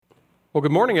Well,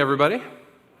 good morning, everybody.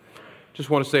 Just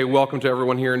want to say welcome to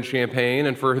everyone here in Champaign,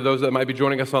 and for those that might be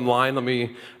joining us online, let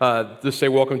me just say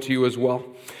welcome to you as well.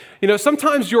 You know,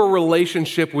 sometimes your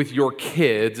relationship with your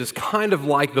kids is kind of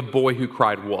like the boy who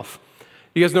cried wolf.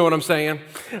 You guys know what I'm saying?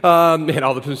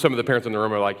 And some of the parents in the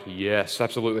room are like, yes,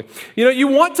 absolutely. You know, you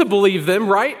want to believe them,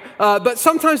 right? But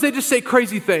sometimes they just say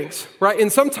crazy things, right? And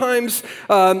sometimes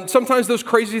those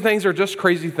crazy things are just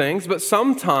crazy things, but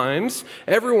sometimes,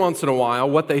 every once in a while,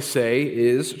 what they say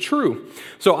is true.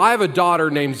 So I have a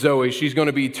daughter named Zoe. She's going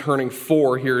to be turning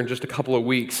 4 here in just a couple of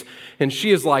weeks. And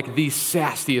she is like the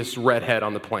sassiest redhead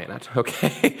on the planet,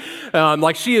 okay?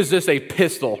 Like she is just a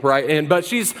pistol, right? But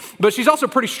she's also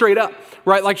pretty straight up,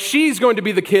 right? Like she's going to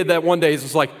be the kid that one day is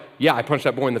just like, yeah, I punched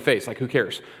that boy in the face. Like, who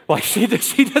cares? Like she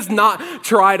does not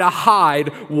try to hide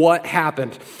what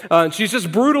happened. She's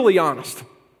just brutally honest.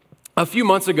 A few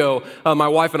months ago, my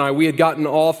wife and I, we had gotten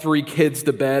all 3 kids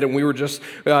to bed, and we were just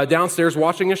downstairs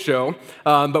watching a show,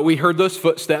 but we heard those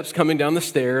footsteps coming down the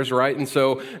stairs, right? And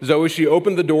so Zoe, she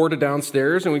opened the door to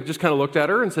downstairs, and we just kind of looked at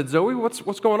her and said, Zoe,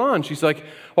 what's going on? She's like,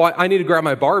 oh, I need to grab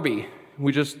my Barbie.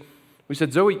 We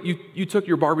said, Zoe, you took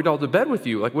your Barbie doll to bed with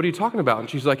you. Like, what are you talking about? And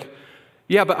she's like,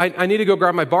 yeah, but I need to go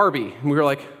grab my Barbie. And we were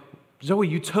like, Zoe,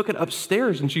 you took it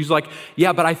upstairs. And she's like,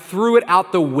 yeah, but I threw it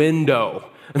out the window.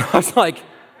 And I was like,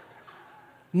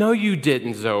 no, you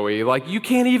didn't, Zoe. Like, you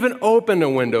can't even open a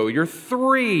window. You're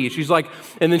 3. She's like,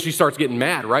 and then she starts getting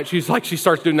mad, right? She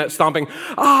starts doing that stomping,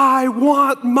 I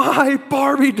want my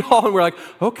Barbie doll. And we're like,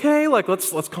 okay, like,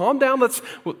 let's calm down.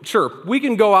 Sure, we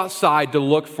can go outside to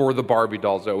look for the Barbie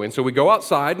doll, Zoe. And so we go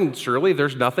outside, and surely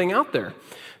there's nothing out there.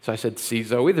 So I said, see,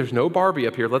 Zoe, there's no Barbie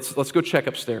up here. Let's go check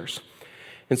upstairs.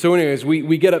 And so anyways,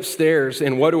 we get upstairs,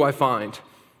 and what do I find?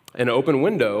 An open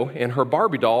window and her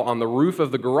Barbie doll on the roof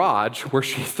of the garage where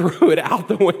she threw it out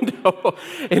the window.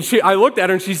 And I looked at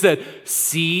her and she said,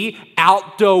 see,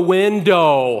 out the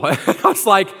window. And I was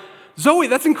like, Zoe,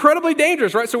 that's incredibly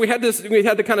dangerous, right? So we had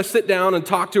to kind of sit down and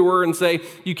talk to her and say,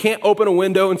 you can't open a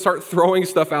window and start throwing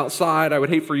stuff outside. I would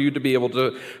hate for you to be able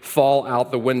to fall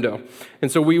out the window.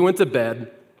 And so we went to bed.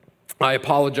 I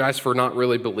apologize for not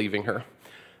really believing her.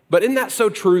 But isn't that so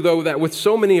true, though, that with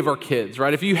so many of our kids,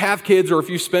 right? If you have kids or if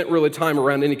you spent really time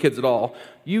around any kids at all,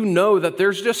 you know that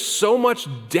there's just so much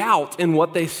doubt in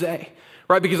what they say,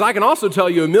 right? Because I can also tell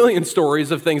you a million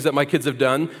stories of things that my kids have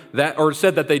done that or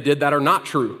said that they did that are not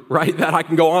true, right? That I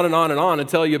can go on and on and on and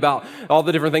tell you about all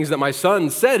the different things that my son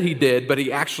said he did, but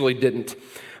he actually didn't.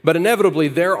 But inevitably,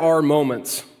 there are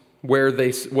moments where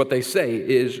what they say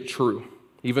is true,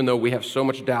 even though we have so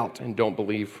much doubt and don't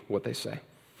believe what they say.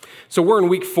 So we're in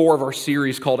week 4 of our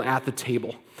series called At the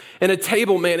Table. And a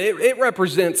table, man, it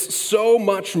represents so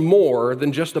much more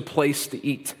than just a place to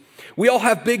eat. We all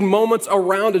have big moments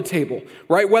around a table,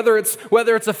 right? Whether it's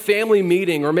a family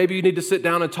meeting, or maybe you need to sit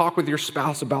down and talk with your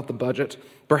spouse about the budget.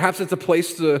 Perhaps it's a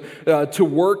place to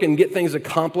work and get things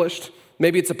accomplished.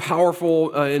 Maybe it's a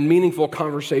powerful and meaningful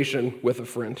conversation with a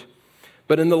friend.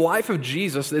 But in the life of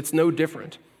Jesus, it's no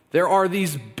different. There are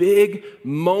these big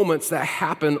moments that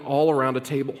happen all around a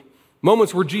table.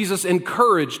 Moments where Jesus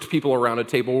encouraged people around a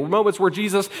table, moments where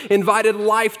Jesus invited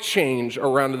life change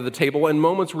around the table, and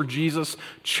moments where Jesus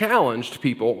challenged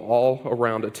people all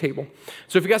around a table.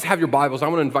 So if you guys have your Bibles, I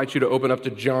want to invite you to open up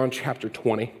to John chapter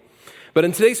 20. But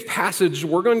in today's passage,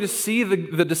 we're going to see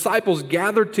the disciples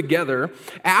gathered together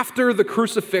after the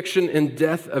crucifixion and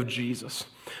death of Jesus.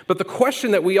 But the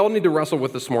question that we all need to wrestle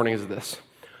with this morning is this: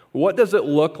 what does it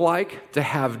look like to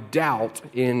have doubt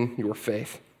in your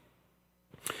faith?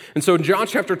 And so in John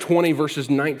chapter 20, verses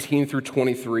 19 through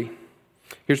 23,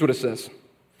 here's what it says.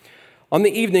 On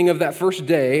the evening of that first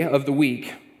day of the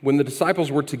week, when the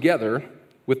disciples were together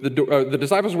with the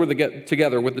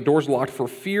doors locked for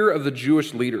fear of the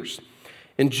Jewish leaders,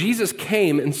 and Jesus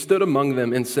came and stood among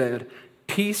them and said,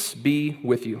 "Peace be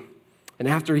with you." And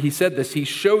after he said this, he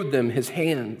showed them his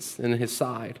hands and his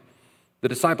side. The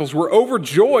disciples were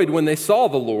overjoyed when they saw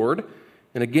the Lord.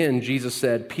 And again, Jesus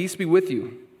said, "Peace be with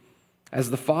you. As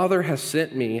the Father has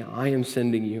sent me, I am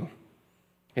sending you."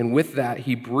 And with that,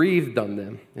 he breathed on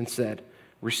them and said,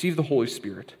 "Receive the Holy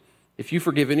Spirit. If you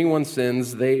forgive anyone's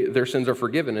sins, their sins are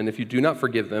forgiven. And if you do not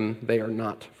forgive them, they are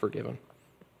not forgiven."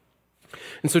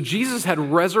 And so Jesus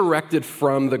had resurrected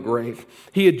from the grave.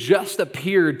 He had just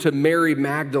appeared to Mary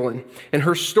Magdalene, and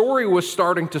her story was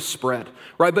starting to spread,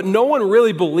 right? But no one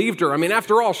really believed her. I mean,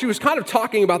 after all, she was kind of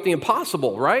talking about the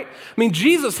impossible, right? I mean,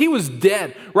 Jesus, he was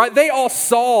dead, right? They all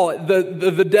saw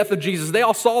the death of Jesus. They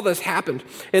all saw this happen.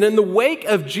 And in the wake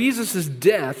of Jesus'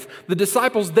 death, the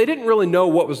disciples, they didn't really know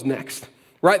what was next.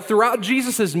 Right? Throughout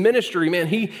Jesus' ministry, man,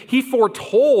 he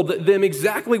foretold them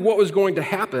exactly what was going to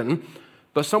happen,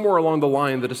 But somewhere along the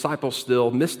line, the disciples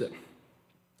still missed it.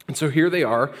 And so here they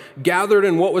are, gathered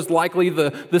in what was likely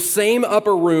the same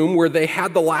upper room where they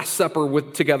had the Last Supper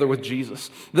together with Jesus.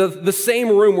 The same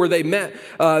room where they met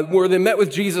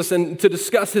with Jesus and to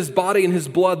discuss his body and his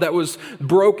blood that was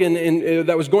broken and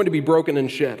that was going to be broken and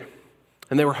shed.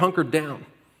 And they were hunkered down,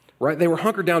 right? They were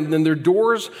hunkered down, and then their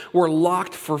doors were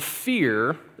locked for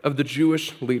fear of the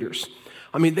Jewish leaders.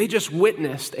 I mean, they just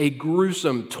witnessed a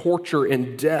gruesome torture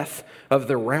and death of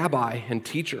their rabbi and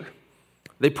teacher.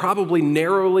 They probably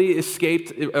narrowly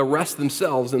escaped arrest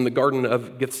themselves in the Garden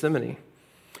of Gethsemane.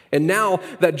 And now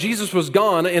that Jesus was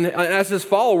gone, and as his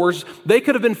followers, they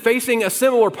could have been facing a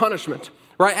similar punishment,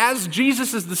 right? As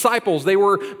Jesus' disciples, they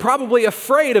were probably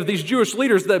afraid of these Jewish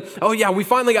leaders that, oh yeah, we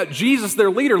finally got Jesus, their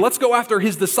leader. Let's go after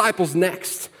his disciples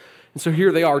next. And so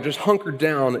here they are, just hunkered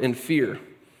down in fear.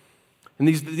 And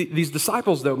these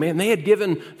disciples, though, man, they had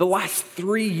given the last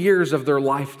 3 years of their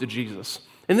life to Jesus.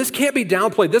 And this can't be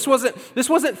downplayed. This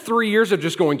wasn't 3 years of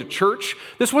just going to church.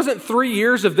 This wasn't 3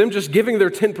 years of them just giving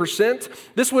their 10%.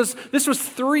 This was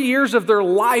 3 years of their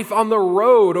life on the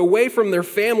road, away from their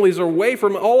families, away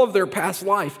from all of their past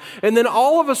life. And then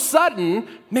all of a sudden,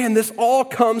 man, this all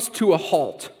comes to a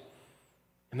halt.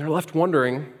 And they're left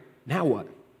wondering, now what?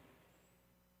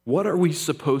 What are we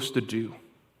supposed to do?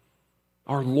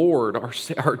 Our Lord,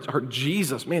 our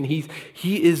Jesus, man, he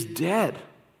is dead.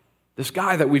 This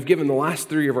guy that we've given the last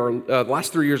 3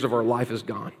 years of our life is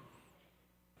gone.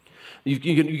 You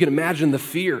can imagine the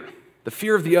fear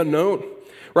of the unknown,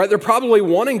 right? They're probably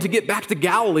wanting to get back to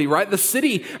Galilee, right? The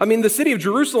city of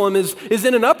Jerusalem is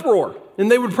in an uproar, and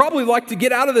they would probably like to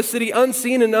get out of the city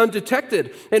unseen and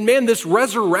undetected. And man, this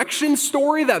resurrection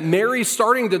story that Mary's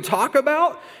starting to talk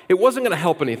about, it wasn't going to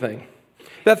help anything.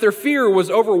 That their fear was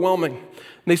overwhelming.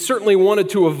 And they certainly wanted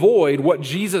to avoid what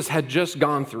Jesus had just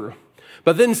gone through.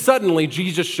 But then suddenly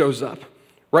Jesus shows up,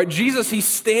 right? Jesus, he's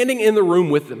standing in the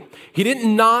room with them. He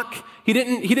didn't knock. He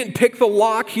didn't pick the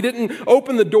lock. He didn't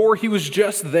open the door. He was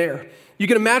just there. You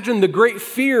can imagine the great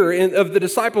fear of the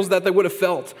disciples that they would have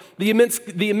felt, the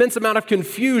immense amount of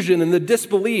confusion and the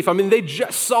disbelief. I mean, they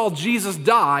just saw Jesus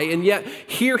die, and yet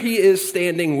here he is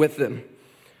standing with them.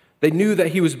 They knew that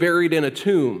he was buried in a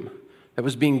tomb that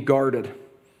was being guarded.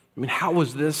 I mean, how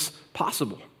was this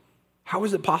possible? How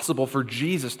is it possible for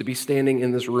Jesus to be standing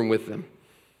in this room with them?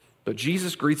 But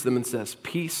Jesus greets them and says,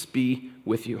 "Peace be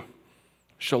with you."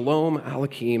 Shalom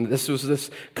Aleichem. This was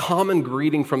this common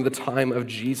greeting from the time of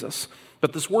Jesus.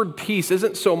 But this word peace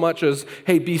isn't so much as,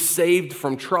 hey, be saved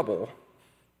from trouble,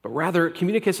 but rather it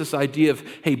communicates this idea of,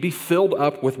 hey, be filled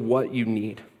up with what you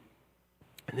need.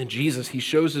 And then Jesus, he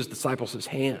shows his disciples his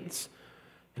hands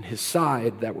and his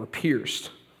side that were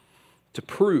pierced to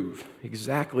prove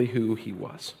exactly who he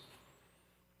was.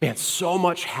 Man, so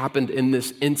much happened in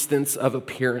this instance of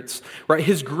appearance, right?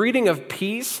 His greeting of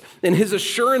peace and his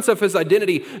assurance of his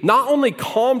identity not only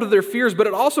calmed their fears, but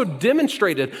it also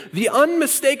demonstrated the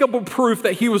unmistakable proof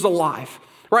that he was alive,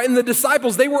 right? And the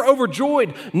disciples, they were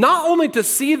overjoyed not only to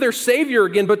see their Savior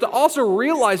again, but to also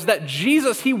realize that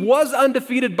Jesus, he was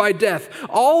undefeated by death.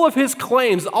 All of his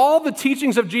claims, all the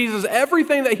teachings of Jesus,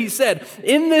 everything that he said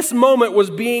in this moment was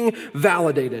being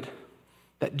validated.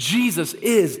 That Jesus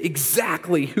is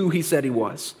exactly who he said he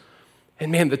was.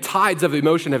 And man, the tides of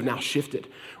emotion have now shifted,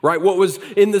 right? What was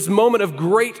in this moment of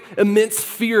great, immense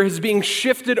fear is being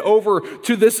shifted over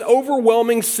to this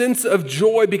overwhelming sense of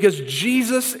joy because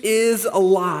Jesus is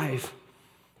alive.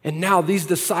 And now these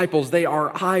disciples, they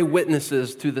are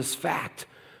eyewitnesses to this fact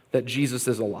that Jesus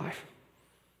is alive.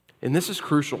 And this is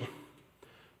crucial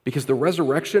because the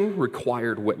resurrection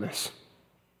required witness.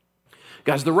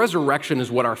 Guys, the resurrection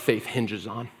is what our faith hinges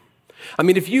on. I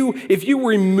mean, if you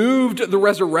removed the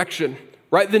resurrection,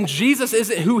 right, then Jesus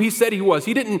isn't who he said he was.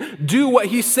 He didn't do what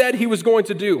he said he was going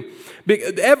to do.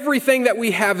 Everything that we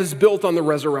have is built on the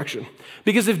resurrection.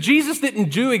 Because if Jesus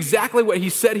didn't do exactly what he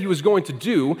said he was going to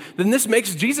do, then this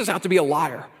makes Jesus out to be a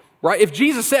liar. Right? If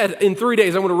Jesus said, in 3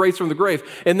 days, I'm going to raise from the grave,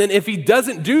 and then if he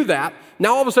doesn't do that,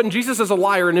 now all of a sudden Jesus is a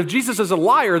liar, and if Jesus is a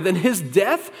liar, then his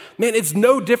death, man, it's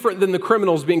no different than the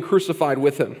criminals being crucified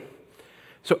with him.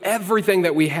 So everything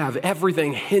that we have,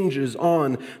 everything hinges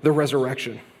on the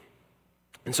resurrection.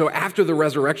 And so after the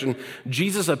resurrection,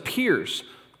 Jesus appears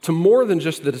to more than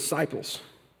just the disciples.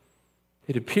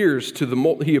 He appears to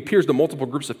multiple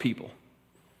groups of people.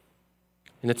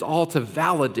 And it's all to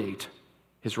validate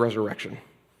his resurrection.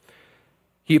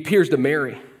 He appears to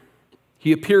Mary.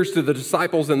 He appears to the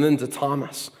disciples and then to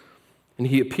Thomas. And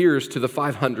he appears to the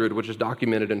 500, which is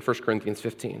documented in 1 Corinthians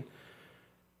 15.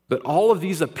 But all of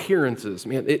these appearances,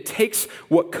 man, it takes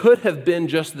what could have been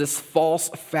just this false,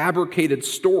 fabricated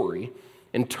story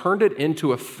and turned it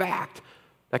into a fact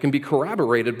that can be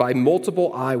corroborated by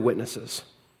multiple eyewitnesses.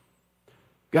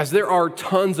 Guys, there are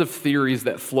tons of theories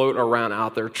that float around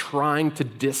out there trying to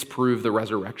disprove the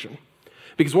resurrection.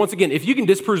 Because once again, if you can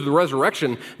disprove the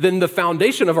resurrection, then the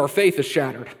foundation of our faith is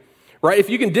shattered, right? If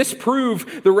you can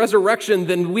disprove the resurrection,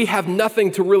 then we have nothing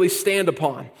to really stand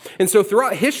upon. And so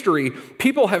throughout history,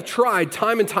 people have tried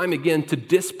time and time again to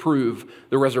disprove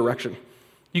the resurrection.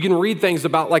 You can read things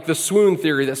about like the swoon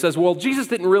theory that says, well, Jesus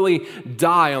didn't really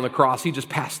die on the cross, he just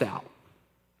passed out.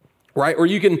 Right? Or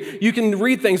you can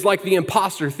read things like the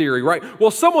imposter theory, right? Well,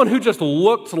 someone who just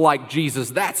looked like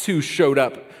Jesus, that's who showed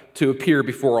up to appear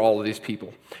before all of these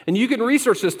people. And you can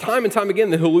research this time and time again,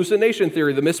 the hallucination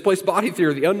theory, the misplaced body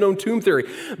theory, the unknown tomb theory.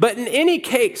 But in any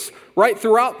case, right,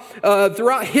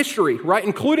 throughout history, right,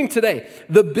 including today,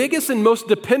 the biggest and most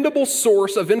dependable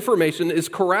source of information is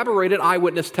corroborated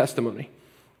eyewitness testimony.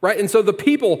 Right? And so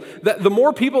the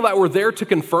more people that were there to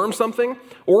confirm something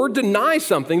or deny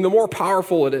something, the more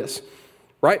powerful it is.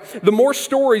 Right? The more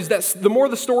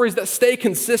the stories that stay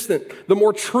consistent, the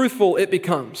more truthful it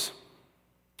becomes.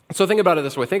 So think about it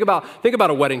this way. Think about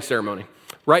a wedding ceremony.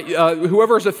 Right?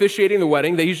 Whoever is officiating the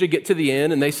wedding, they usually get to the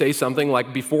end and they say something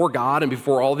like, before God and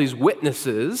before all these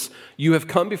witnesses, you have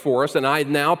come before us, and I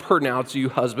now pronounce you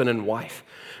husband and wife.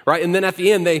 Right? And then at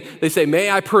the end, they say, may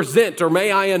I present or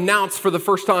may I announce for the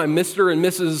first time Mr. and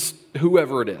Mrs.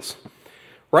 whoever it is.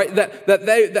 Right?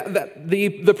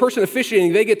 The person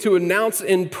officiating, they get to announce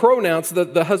and pronounce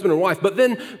the husband and wife. But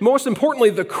then, most importantly,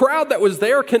 the crowd that was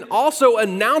there can also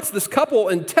announce this couple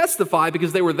and testify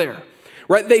because they were there.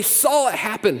 Right? They saw it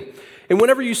happen. And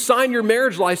whenever you sign your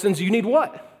marriage license, you need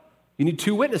what? You need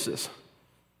 2 witnesses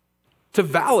to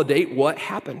validate what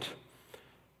happened.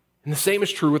 And the same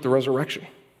is true with the resurrection.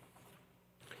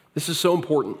 This is so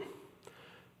important.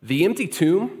 The empty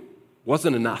tomb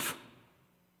wasn't enough.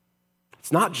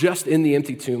 It's not just in the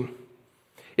empty tomb.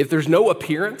 If there's no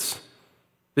appearance,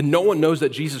 then no one knows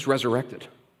that Jesus resurrected.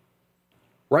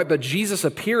 Right? But Jesus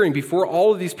appearing before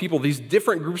all of these people, these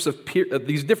different groups of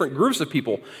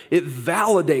people, it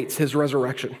validates his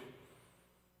resurrection.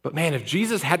 But man, if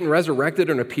Jesus hadn't resurrected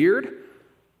and appeared,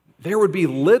 there would be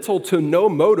little to no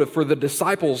motive for the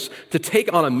disciples to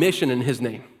take on a mission in his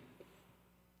name.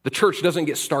 The church doesn't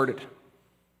get started.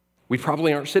 We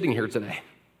probably aren't sitting here today.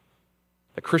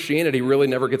 The Christianity really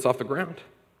never gets off the ground.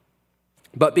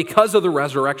 But because of the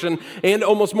resurrection, and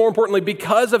almost more importantly,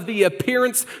 because of the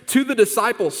appearance to the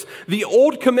disciples, the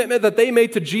old commitment that they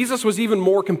made to Jesus was even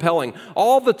more compelling.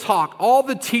 All the talk, all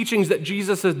the teachings that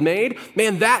Jesus had made,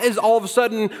 man, that is all of a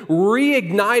sudden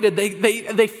reignited.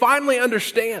 They finally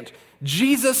understand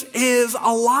Jesus is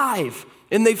alive,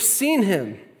 and they've seen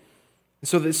him.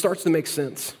 So it starts to make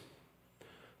sense.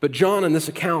 But John, in this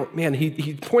account, man,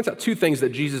 he points out 2 things that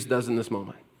Jesus does in this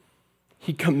moment.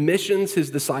 He commissions his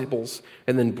disciples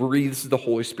and then breathes the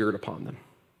Holy Spirit upon them.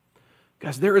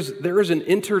 Guys, there is an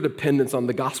interdependence on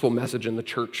the gospel message in the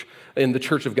church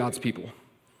of God's people.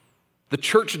 The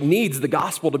church needs the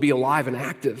gospel to be alive and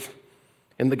active.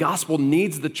 And the gospel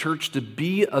needs the church to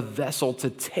be a vessel to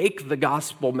take the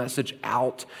gospel message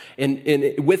out and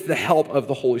with the help of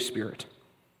the Holy Spirit.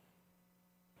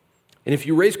 And if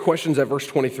you raise questions at verse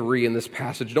 23 in this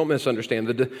passage, don't misunderstand.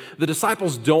 The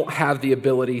disciples don't have the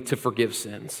ability to forgive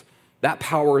sins. That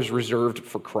power is reserved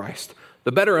for Christ.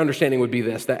 The better understanding would be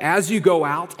this, that as you go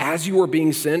out, as you are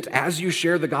being sent, as you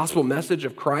share the gospel message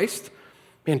of Christ,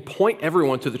 man, point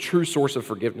everyone to the true source of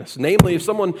forgiveness. Namely, if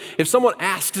someone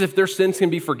asks if their sins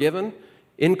can be forgiven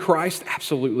in Christ,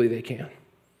 absolutely they can.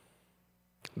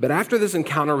 But after this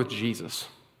encounter with Jesus,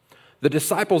 the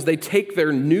disciples, they take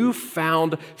their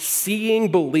newfound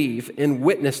seeing belief and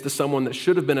witness to someone that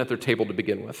should have been at their table to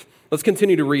begin with. Let's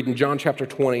continue to read in John chapter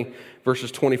 20, verses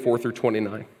 24 through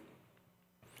 29. It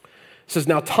says,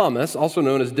 now Thomas, also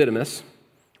known as Didymus,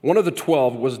 one of the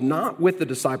 12, was not with the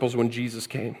disciples when Jesus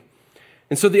came.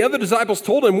 And so the other disciples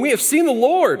told him, we have seen the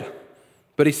Lord.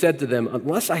 But he said to them,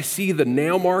 unless I see the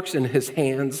nail marks in his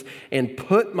hands and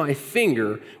put my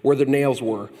finger where the nails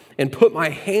were and put my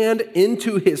hand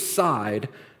into his side,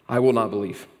 I will not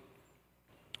believe.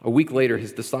 A week later,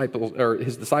 his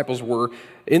disciples were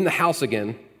in the house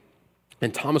again,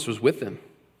 and Thomas was with them.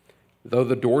 Though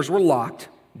the doors were locked,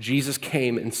 Jesus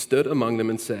came and stood among them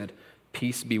and said,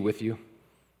 peace be with you.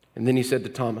 And then he said to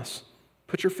Thomas,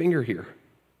 put your finger here.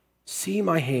 See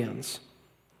my hands.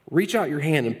 Reach out your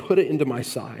hand and put it into my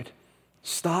side.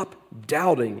 Stop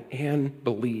doubting and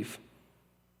believe.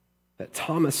 That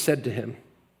Thomas said to him,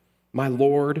 my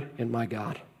Lord and my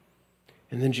God.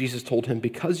 And then Jesus told him,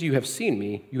 because you have seen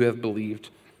me, you have believed.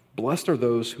 Blessed are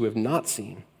those who have not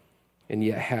seen and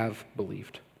yet have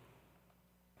believed.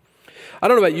 I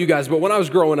don't know about you guys, but when I was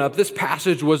growing up, this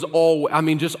passage was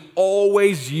just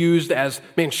always used as,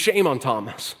 man, shame on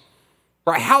Thomas.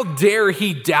 Right? How dare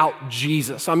he doubt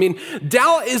Jesus? I mean,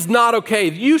 doubt is not okay.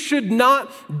 You should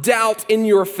not doubt in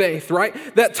your faith, right?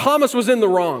 That Thomas was in the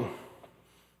wrong.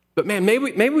 But man,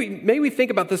 maybe we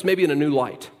think about this maybe in a new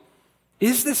light.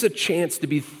 Is this a chance to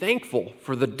be thankful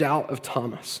for the doubt of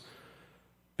Thomas?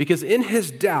 Because in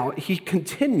his doubt, he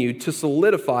continued to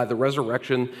solidify the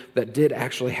resurrection that did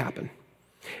actually happen.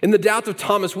 In the doubt of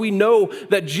Thomas, we know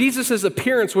that Jesus'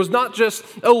 appearance was not just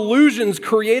illusions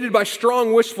created by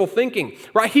strong wishful thinking,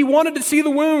 right? He wanted to see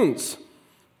the wounds.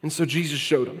 And so Jesus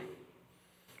showed him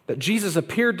that Jesus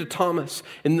appeared to Thomas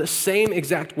in the same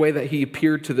exact way that he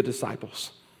appeared to the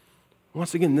disciples.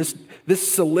 Once again,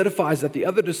 this solidifies that the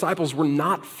other disciples were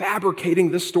not fabricating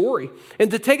this story.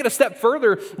 And to take it a step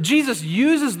further, Jesus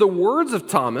uses the words of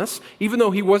Thomas, even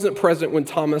though he wasn't present when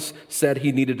Thomas said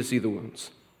he needed to see the wounds.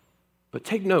 But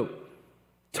take note,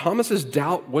 Thomas's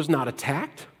doubt was not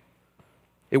attacked.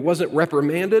 It wasn't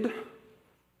reprimanded,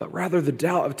 but rather the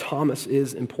doubt of Thomas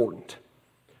is important.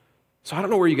 So I don't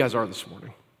know where you guys are this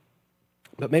morning,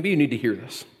 but maybe you need to hear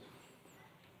this.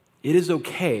 It is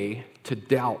okay to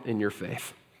doubt in your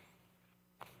faith.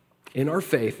 In our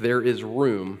faith, there is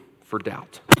room for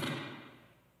doubt.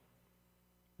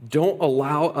 Don't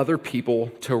allow other people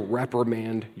to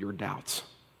reprimand your doubts.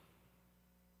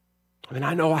 I mean,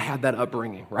 I know I had that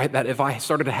upbringing, right? That if I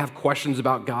started to have questions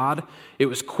about God, it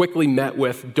was quickly met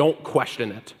with, don't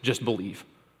question it, just believe.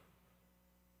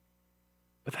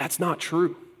 But that's not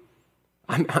true.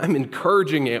 I'm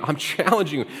encouraging you, I'm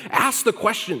challenging you. Ask the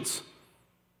questions.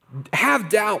 Have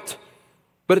doubt.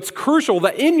 But it's crucial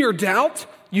that in your doubt,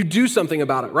 you do something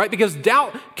about it, right? Because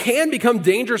doubt can become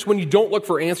dangerous when you don't look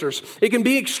for answers. It can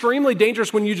be extremely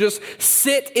dangerous when you just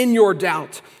sit in your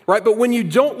doubt, right? But when you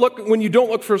don't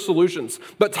look for solutions.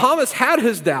 But Thomas had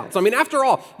his doubts. I mean, after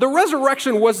all, the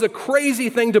resurrection was a crazy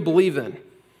thing to believe in.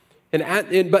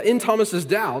 But in Thomas's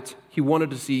doubt, he wanted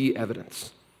to see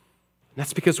evidence. And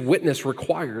that's because witness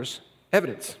requires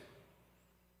evidence.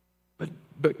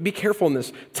 But be careful in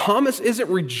this. Thomas isn't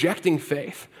rejecting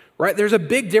faith, right? There's a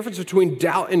big difference between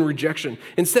doubt and rejection.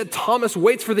 Instead, Thomas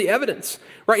waits for the evidence,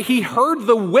 right? He heard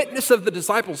the witness of the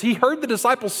disciples. He heard the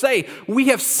disciples say, we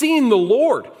have seen the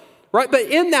Lord, right? But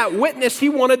in that witness, he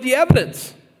wanted the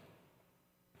evidence.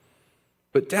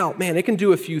 But doubt, man, it can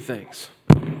do a few things.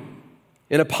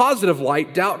 In a positive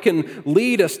light, doubt can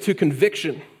lead us to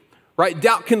conviction, right?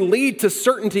 Doubt can lead to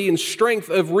certainty and strength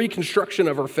of reconstruction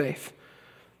of our faith.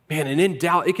 Man, and in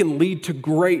doubt, it can lead to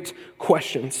great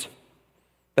questions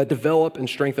that develop and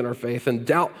strengthen our faith. And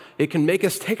doubt, it can make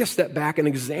us take a step back and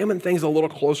examine things a little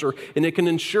closer, and it can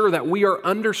ensure that we are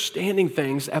understanding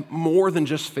things at more than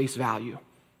just face value.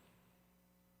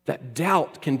 That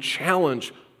doubt can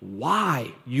challenge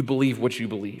why you believe what you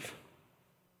believe.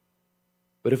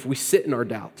 But if we sit in our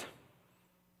doubt,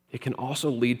 it can also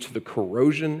lead to the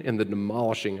corrosion and the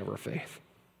demolishing of our faith.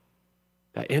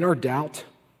 That in our doubt,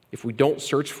 if we don't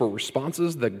search for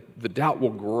responses, the doubt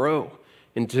will grow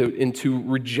into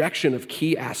rejection of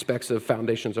key aspects of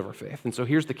foundations of our faith. And so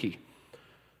here's the key.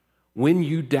 When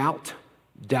you doubt,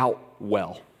 doubt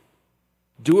well.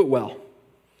 Do it well.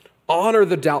 Honor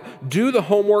the doubt. Do the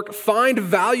homework. Find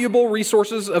valuable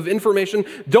resources of information.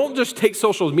 Don't just take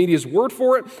social media's word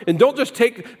for it, and don't just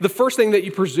take the first thing that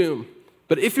you presume.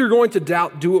 But if you're going to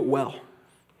doubt, do it well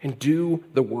and do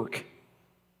the work.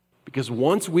 Because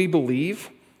once we believe,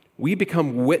 we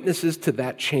become witnesses to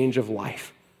that change of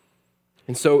life.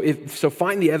 And so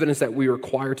find the evidence that we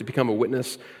require to become a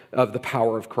witness of the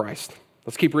power of Christ.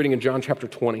 Let's keep reading in John chapter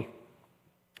 20,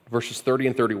 verses 30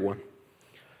 and 31.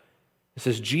 It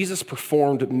says, Jesus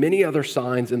performed many other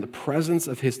signs in the presence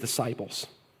of his disciples,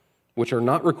 which are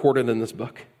not recorded in this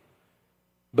book.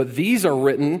 But these are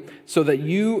written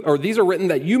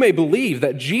that you may believe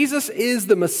that Jesus is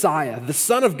the Messiah, the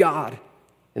Son of God,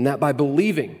 and that by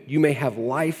believing you may have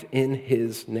life in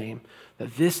his name.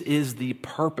 That this is the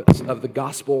purpose of the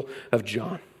Gospel of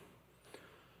John.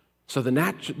 So the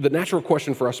natural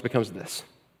question for us becomes this: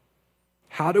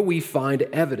 how do we find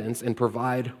evidence and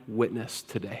provide witness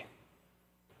today?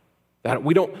 That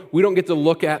we don't get to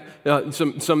look at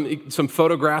some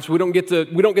photographs. We don't get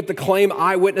to claim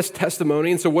eyewitness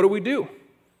testimony. And so what do?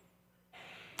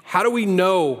 How do we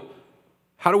know?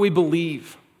 How do we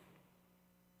believe?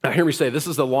 Now, hear me say, this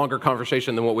is a longer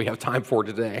conversation than what we have time for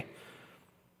today.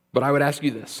 But I would ask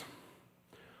you this.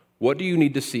 What do you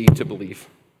need to see to believe?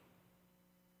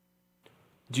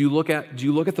 Do you look at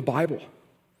the Bible?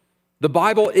 The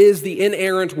Bible is the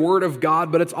inerrant word of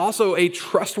God, but it's also a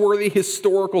trustworthy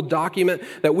historical document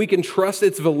that we can trust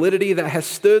its validity, that has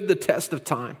stood the test of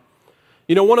time.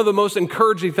 You know, one of the most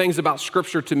encouraging things about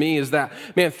Scripture to me is that,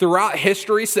 man, throughout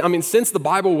history, since the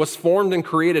Bible was formed and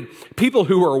created, people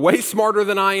who are way smarter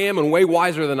than I am and way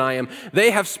wiser than I am,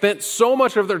 they have spent so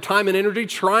much of their time and energy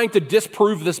trying to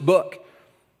disprove this book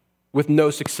with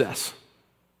no success.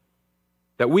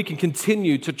 That we can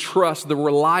continue to trust the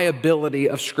reliability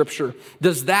of Scripture.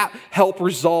 Does that help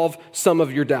resolve some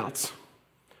of your doubts?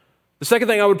 The second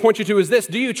thing I would point you to is this: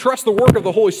 do you trust the work of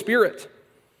the Holy Spirit?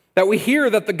 That we hear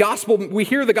the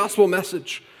gospel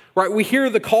message, right? We hear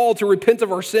the call to repent of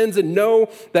our sins and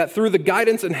know that through the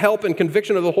guidance and help and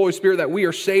conviction of the Holy Spirit that we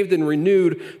are saved and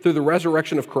renewed through the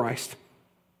resurrection of Christ.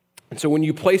 And so when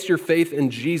you place your faith in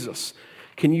Jesus,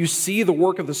 can you see the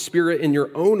work of the Spirit in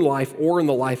your own life or in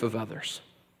the life of others?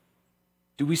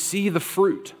 Do we see the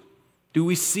fruit? Do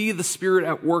we see the Spirit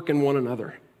at work in one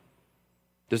another?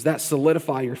 Does that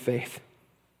solidify your faith?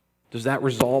 Does that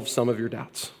resolve some of your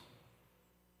doubts?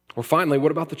 Or finally,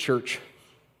 what about the church?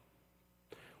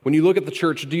 When you look at the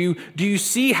church, do you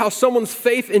see how someone's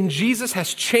faith in Jesus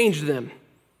has changed them?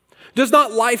 Does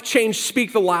not life change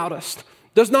speak the loudest?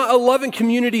 Does not a loving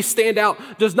community stand out?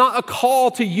 Does not a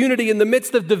call to unity in the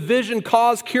midst of division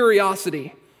cause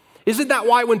curiosity? Isn't that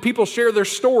why when people share their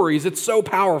stories, it's so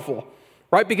powerful,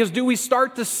 right? Because do we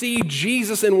start to see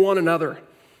Jesus in one another?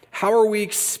 How are we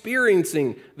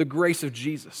experiencing the grace of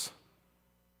Jesus?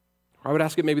 Or I would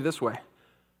ask it maybe this way: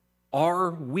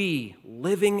 are we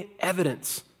living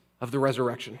evidence of the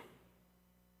resurrection?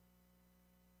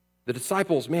 The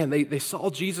disciples, man, they saw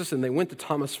Jesus and they went to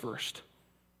Thomas first.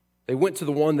 They went to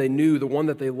the one they knew, the one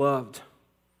that they loved,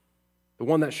 the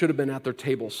one that should have been at their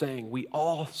table saying, "We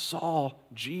all saw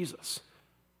Jesus."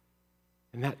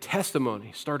 And that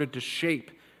testimony started to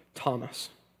shape Thomas.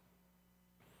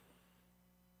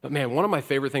 But man, one of my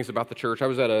favorite things about the church, I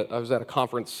was at a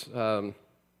conference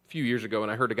few years ago, and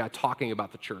I heard a guy talking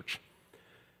about the church.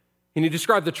 And he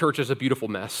described the church as a beautiful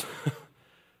mess.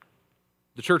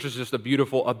 The church is just a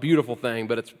beautiful thing,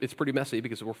 but it's pretty messy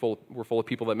because we're full of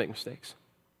people that make mistakes.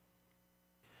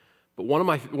 But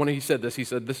when he said this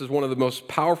is one of the most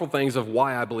powerful things of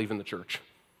why I believe in the church.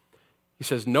 He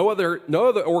says, no other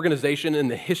organization in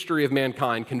the history of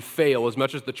mankind can fail as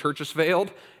much as the church has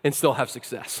failed and still have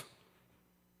success.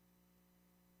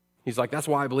 He's like, that's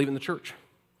why I believe in the church.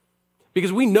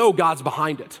 Because we know God's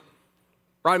behind it,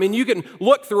 right? I mean, you can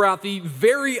look throughout the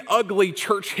very ugly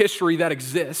church history that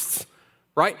exists,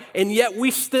 right? And yet we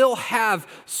still have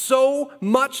so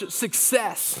much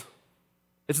success.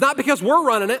 It's not because we're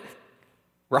running it,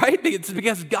 right? It's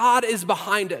because God is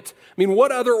behind it. I mean,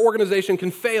 what other organization can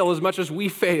fail as much as we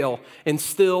fail and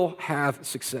still have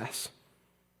success?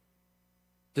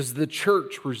 Does the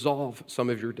church resolve some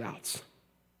of your doubts?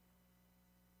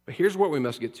 But here's what we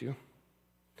must get to.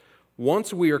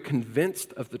 Once we are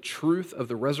convinced of the truth of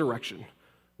the resurrection,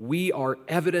 we are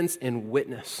evidence and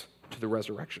witness to the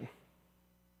resurrection.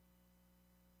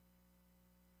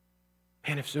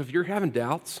 And if you're having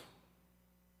doubts,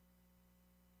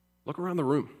 look around the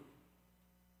room.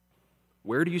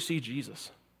 Where do you see Jesus?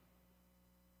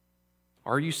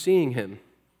 Are you seeing him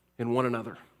in one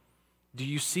another? Do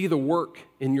you see the work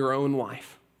in your own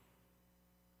life?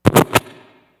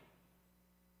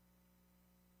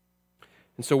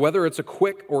 And so whether it's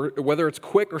quick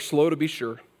or slow to be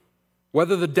sure,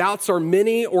 whether the doubts are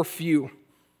many or few,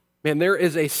 man, there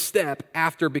is a step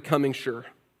after becoming sure,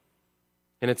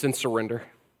 and it's in surrender.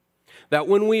 That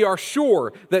when we are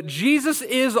sure that Jesus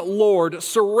is Lord,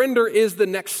 surrender is the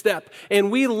next step, and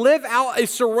we live out a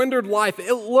surrendered life.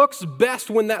 It looks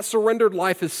best when that surrendered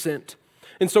life is sent.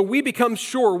 And so we become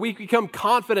sure, we become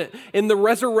confident in the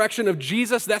resurrection of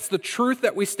Jesus. That's the truth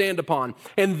that we stand upon.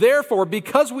 And therefore,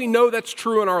 because we know that's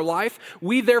true in our life,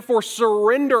 we therefore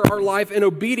surrender our life in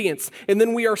obedience. And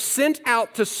then we are sent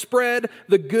out to spread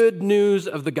the good news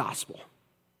of the gospel.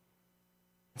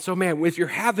 So man, if you're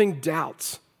having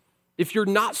doubts, if you're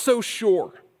not so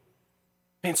sure,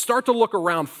 man, start to look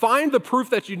around. Find the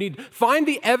proof that you need. Find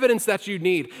the evidence that you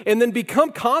need. And then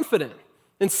become confident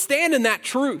and stand in that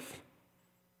truth.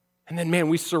 And then, man,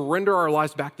 we surrender our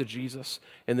lives back to Jesus,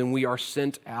 and then we are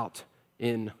sent out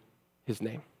in his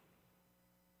name.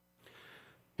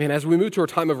 Man, as we move to our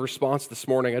time of response this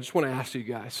morning, I just want to ask you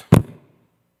guys,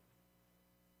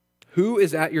 who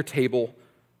is at your table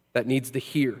that needs to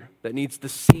hear, that needs to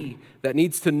see, that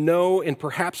needs to know, and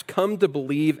perhaps come to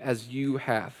believe as you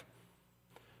have?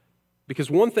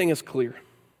 Because one thing is clear.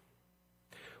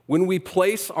 When we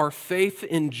place our faith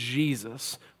in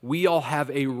Jesus, we all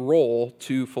have a role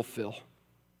to fulfill.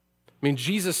 I mean,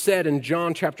 Jesus said in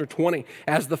John chapter 20,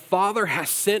 "As the Father has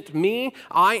sent me,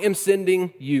 I am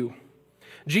sending you."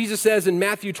 Jesus says in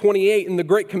Matthew 28 in the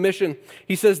Great Commission,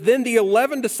 he says, "Then the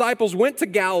 11 disciples went to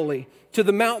Galilee, to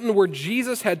the mountain where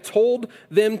Jesus had told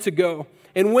them to go.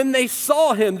 And when they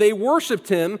saw him, they worshiped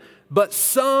him, but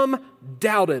some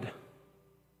doubted."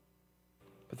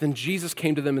 But then Jesus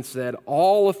came to them and said,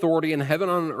 "All authority in heaven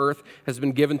and on earth has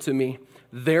been given to me.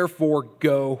 Therefore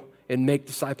go and make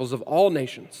disciples of all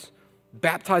nations,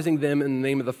 baptizing them in the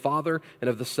name of the Father and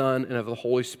of the Son and of the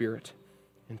Holy Spirit,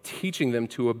 and teaching them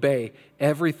to obey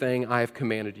everything I have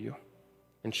commanded you.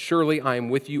 And surely I am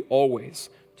with you always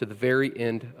to the very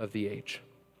end of the age."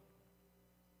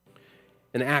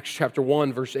 In Acts chapter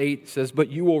 1, verse 8 says, "But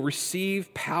you will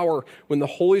receive power when the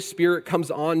Holy Spirit comes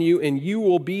on you, and you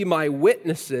will be my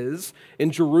witnesses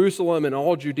in Jerusalem and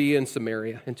all Judea and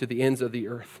Samaria and to the ends of the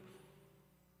earth."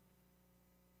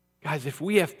 Guys, if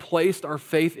we have placed our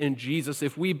faith in Jesus,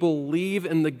 if we believe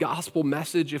in the gospel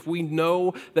message, if we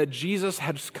know that Jesus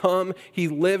has come, he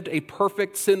lived a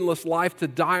perfect, sinless life to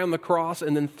die on the cross,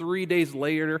 and then 3 days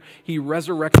later, he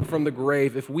resurrected from the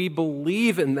grave. If we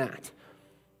believe in that,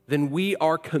 then we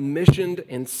are commissioned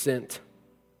and sent.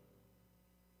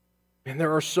 And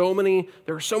there are so many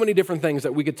different things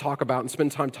that we could talk about and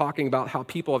spend time talking about how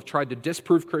people have tried to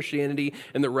disprove Christianity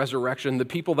and the resurrection, the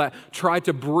people that try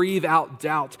to breathe out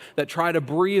doubt, that try to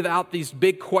breathe out these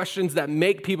big questions that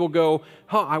make people go,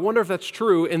 I wonder if that's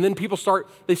true, and then people start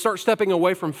stepping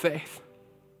away from faith.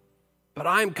 But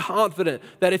I'm confident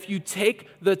that if you take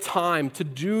the time to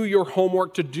do your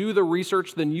homework, to do the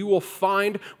research, then you will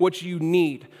find what you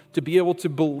need to be able to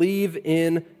believe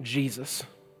in Jesus.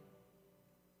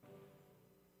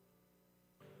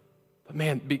 But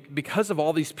man, because of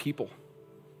all these people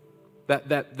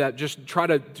that just try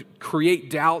to create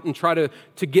doubt and try to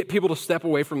get people to step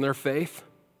away from their faith,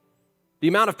 the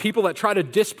amount of people that try to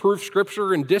disprove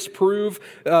Scripture and disprove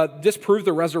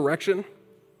the resurrection,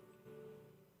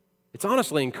 it's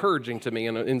honestly encouraging to me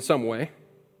in some way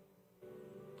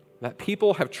that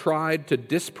people have tried to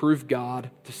disprove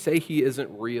God, to say he isn't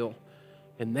real,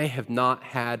 and they have not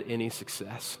had any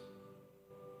success.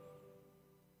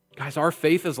 Guys, our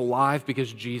faith is alive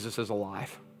because Jesus is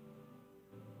alive.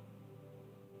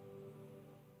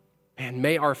 And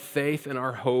may our faith and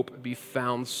our hope be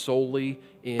found solely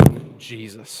in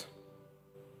Jesus.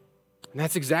 And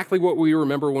that's exactly what we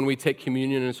remember when we take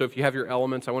communion. And so if you have your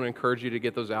elements, I want to encourage you to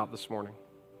get those out this morning.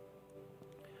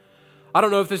 I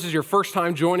don't know if this is your first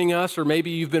time joining us, or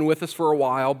maybe you've been with us for a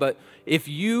while, but if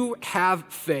you have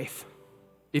faith,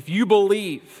 if you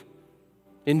believe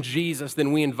in Jesus,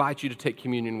 then we invite you to take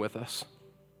communion with us.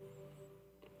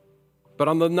 But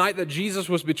on the night that Jesus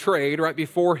was betrayed, right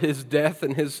before his death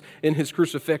and in his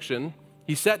crucifixion,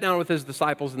 he sat down with his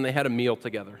disciples and they had a meal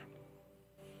together.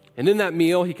 And in that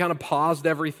meal, he kind of paused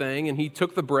everything and he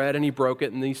took the bread and he broke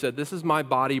it and he said, "This is my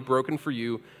body broken for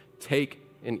you. Take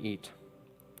and eat."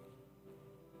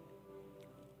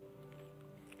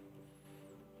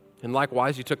 And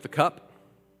likewise, he took the cup.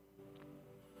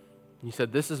 He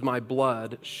said, "This is my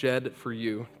blood shed for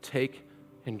you. Take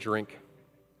and drink."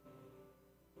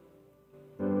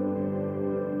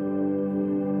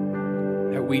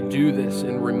 That we do this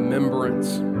in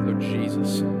remembrance of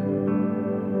Jesus.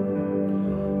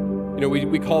 You know,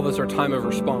 we call this our time of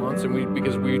response, and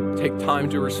because we take time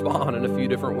to respond in a few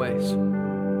different ways.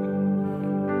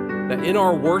 That in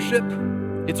our worship,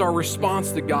 it's our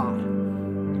response to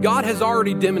God. God has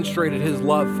already demonstrated his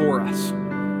love for us.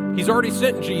 He's already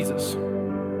sent Jesus.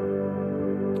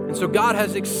 And so God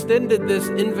has extended this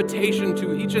invitation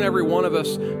to each and every one of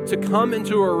us to come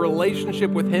into a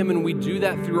relationship with him, and we do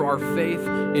that through our faith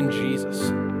in Jesus.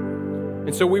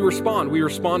 And so we respond. We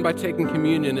respond by taking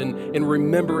communion and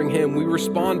remembering him. We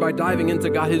respond by diving into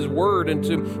God, his word, and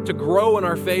to grow in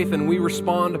our faith, and we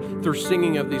respond through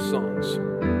singing of these songs.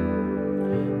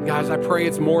 Guys, I pray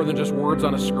it's more than just words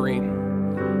on a screen.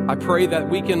 I pray that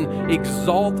we can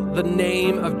exalt the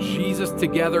name of Jesus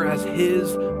together as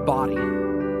his body.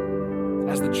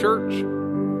 As the church,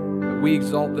 that we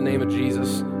exalt the name of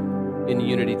Jesus in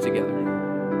unity together.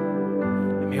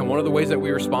 And man, one of the ways that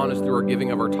we respond is through our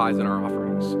giving of our tithes and our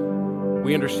offerings.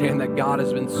 We understand that God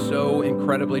has been so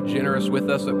incredibly generous with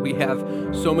us, that we have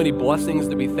so many blessings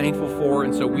to be thankful for,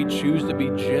 and so we choose to be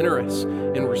generous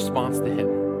in response to him.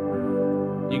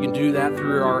 You can do that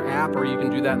through our app, or you can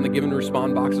do that in the give and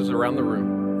respond boxes around the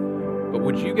room. But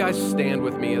would you guys stand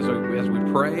with me as we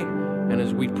pray and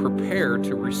as we prepare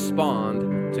to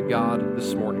respond to God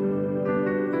this morning?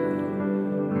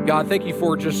 God, thank you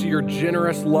for just your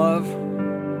generous love.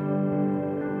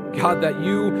 God, that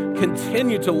you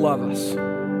continue to love us.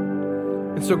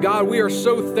 And so, God, we are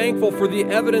so thankful for the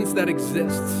evidence that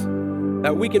exists,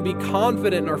 that we can be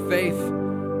confident in our faith.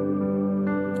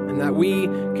 and that we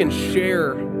can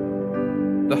share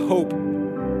the hope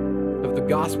of the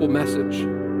gospel message.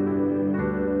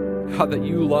 God, that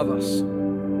you love us,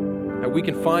 that we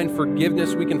can find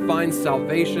forgiveness, we can find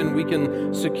salvation, we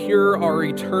can secure our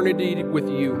eternity with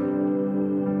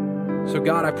you. So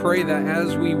God, I pray that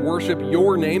as we worship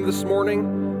your name this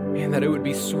morning, man, that it would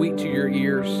be sweet to your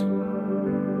ears.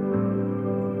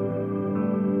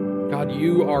 God,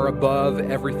 you are above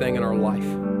everything in our life,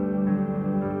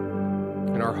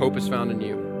 and our hope is found in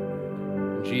you.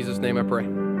 In Jesus' name I pray.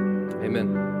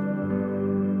 Amen.